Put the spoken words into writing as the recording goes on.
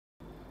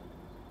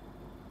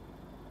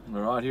All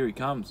right, here he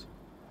comes.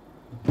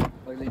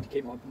 I need to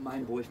keep my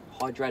main boy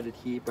hydrated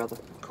here, brother.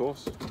 Of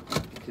course.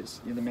 Because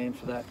you're the man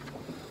for that.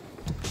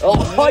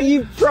 Oh,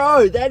 you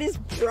pro! That is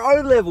pro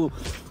level.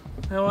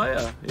 How are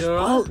you? You all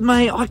right? Oh,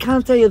 mate, I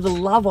can't tell you the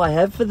love I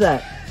have for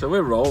that. So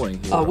we're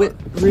rolling here. Oh, right?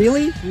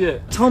 Really? Yeah.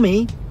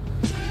 Tommy,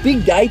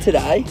 big day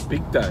today.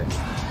 Big day.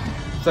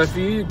 So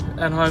for you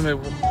at home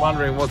and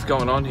wondering what's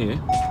going on here,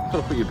 you've got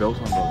to put your belt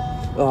on,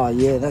 brother. Oh,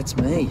 yeah, that's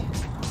me.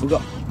 We've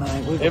got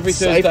Every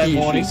safety Thursday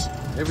morning, issues.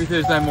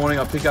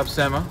 I pick up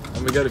Sammer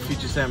and we go to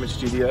Future Sandwich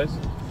Studios.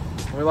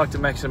 And we like to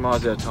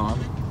maximise our time.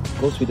 Of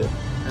course we do.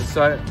 And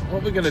so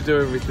what we're going to do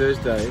every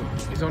Thursday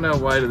is on our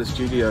way to the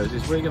studios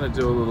is we're going to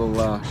do a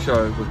little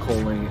show we're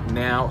calling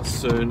Now,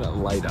 Soon,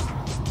 Later.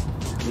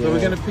 Yeah. So we're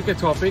going to pick a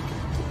topic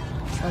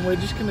and we're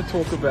just going to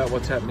talk about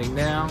what's happening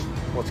now,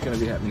 what's going to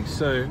be happening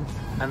soon,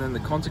 and then the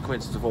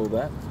consequences of all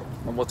that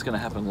and what's going to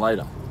happen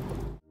later.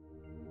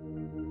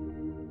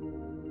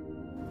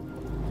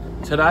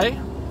 Today,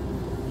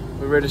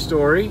 we read a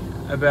story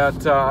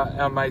about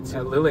our mates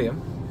at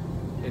Lilium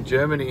in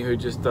Germany who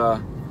just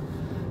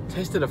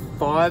tested a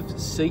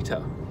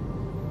 5-seater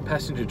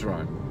passenger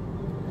drone.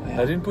 Wow.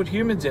 They didn't put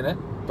humans in it,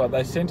 but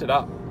they sent it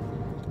up.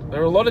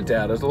 There are a lot of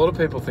doubters. A lot of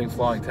people think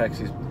flying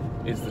taxis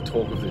is the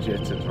talk of the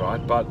Jetsons,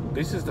 right? But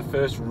this is the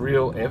first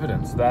real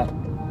evidence that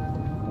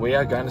we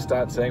are going to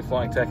start seeing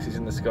flying taxis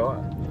in the sky.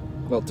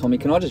 Well, Tommy,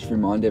 can I just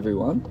remind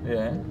everyone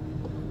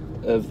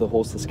of the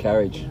horseless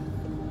carriage?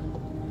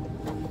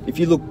 If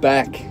you look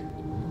back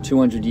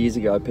 200 years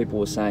ago, people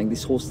were saying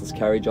this horseless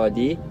carriage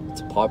idea,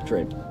 it's a pipe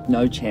dream.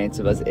 No chance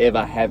of us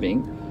ever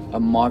having a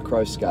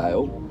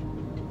micro-scale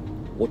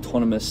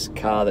autonomous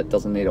car that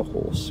doesn't need a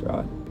horse,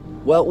 right?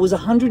 Well, it was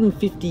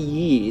 150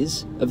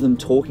 years of them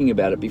talking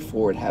about it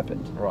before it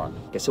happened. Right.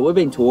 Okay, so we've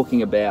been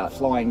talking about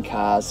flying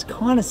cars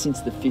kind of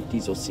since the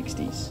 50s or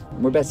 60s.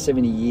 We're about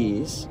 70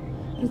 years,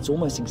 and it's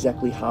almost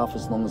exactly half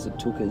as long as it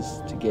took us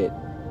to get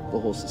the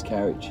horseless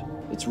carriage.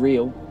 It's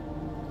real,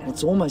 and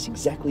it's almost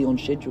exactly on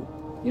schedule.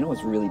 You know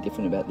what's really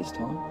different about this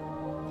time?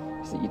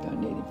 Is that you don't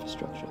need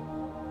infrastructure.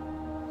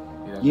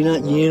 You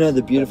know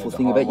the beautiful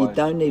thing about you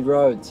don't need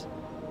roads.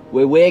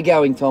 Where we're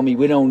going, Tommy,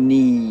 we don't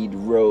need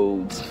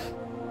roads.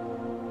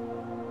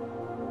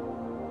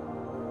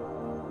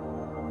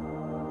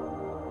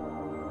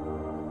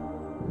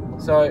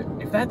 So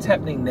if that's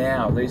happening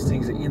now, these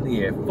things are in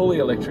the air, fully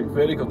electric,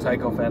 vertical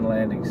takeoff and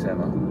landing,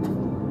 Sammer,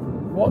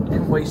 what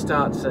can we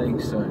start seeing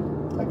soon?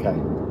 Okay.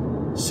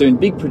 Soon,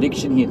 big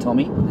prediction here,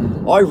 Tommy.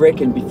 I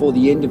reckon before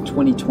the end of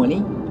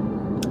 2020,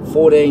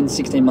 14,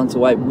 16 months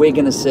away, we're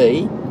going to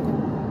see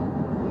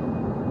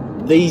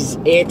these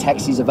air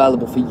taxis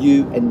available for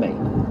you and me.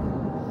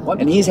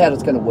 And here's how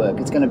it's going to work.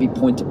 It's going to be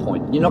point to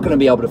point. You're not going to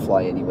be able to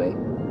fly anywhere.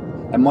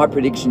 And my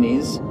prediction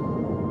is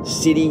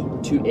city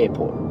to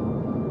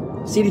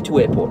airport. City to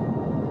airport.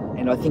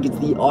 And I think it's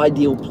the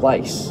ideal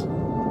place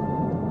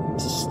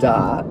to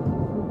start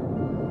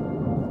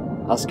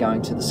us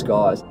going to the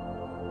skies.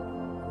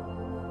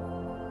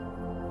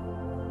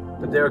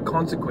 But there are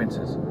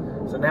consequences.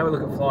 So now we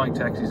look at flying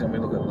taxis and we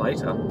look at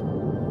later.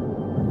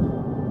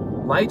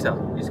 Later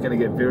is going to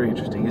get very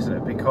interesting, isn't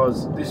it?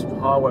 Because this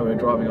highway we're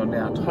driving on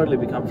now totally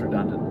becomes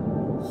redundant.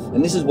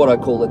 And this is what I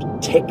call a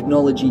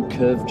technology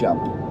curve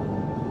jump.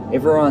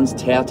 Everyone's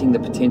touting the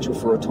potential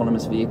for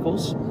autonomous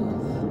vehicles.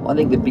 I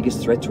think the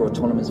biggest threat to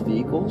autonomous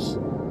vehicles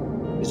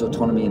is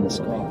autonomy in the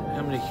sky.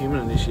 How many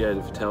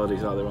human-initiated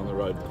fatalities are there on the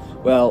road?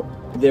 Well,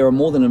 there are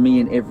more than 1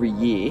 million every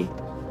year,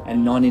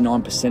 and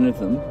 99% of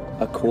them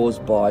are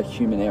caused by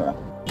human error.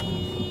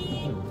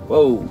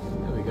 Whoa.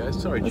 There we go.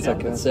 Sorry, That's Jack.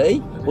 okay. See?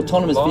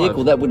 Autonomous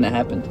vehicle, that wouldn't have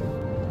happened.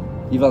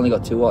 You've only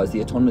got 2 eyes. The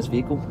autonomous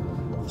vehicle,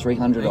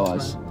 300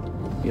 eyes.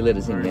 You let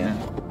us in now.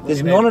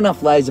 There's not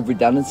enough layers of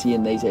redundancy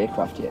in these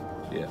aircraft yet.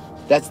 Yeah.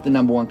 That's the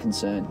 #1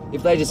 concern.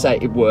 If they just say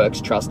it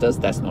works, trust us,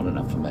 that's not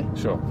enough for me.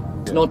 Sure.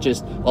 It's not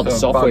just, oh, the So a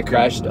software bug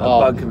crashed. a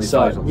bug can be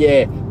fatal.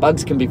 Yeah,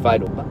 bugs can be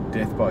fatal.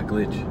 Death by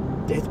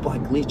glitch. Death by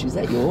glitch, is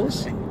that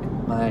yours?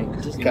 Mate,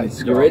 just In go. the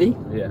sky. You ready?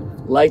 Yeah.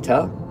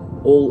 Later,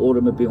 all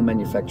automobile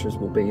manufacturers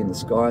will be in the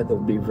sky. There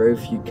will be very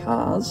few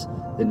cars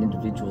that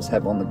individuals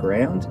have on the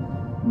ground.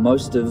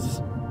 Most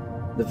of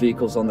the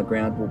vehicles on the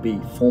ground will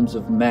be forms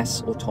of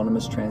mass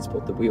autonomous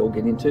transport that we all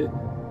get into.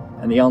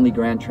 And the only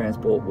ground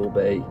transport will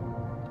be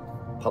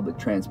public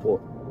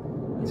transport.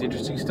 It's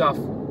interesting stuff.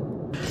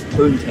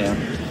 Boomtown.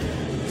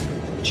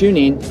 Tune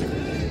in.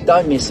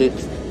 Don't miss it.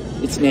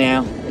 It's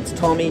now. It's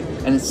Tommy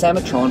and it's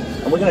Samatron.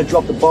 And we're going to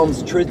drop the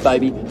bombs of truth,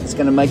 baby. It's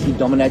going to make you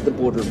dominate the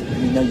boardroom.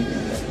 You know you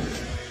can.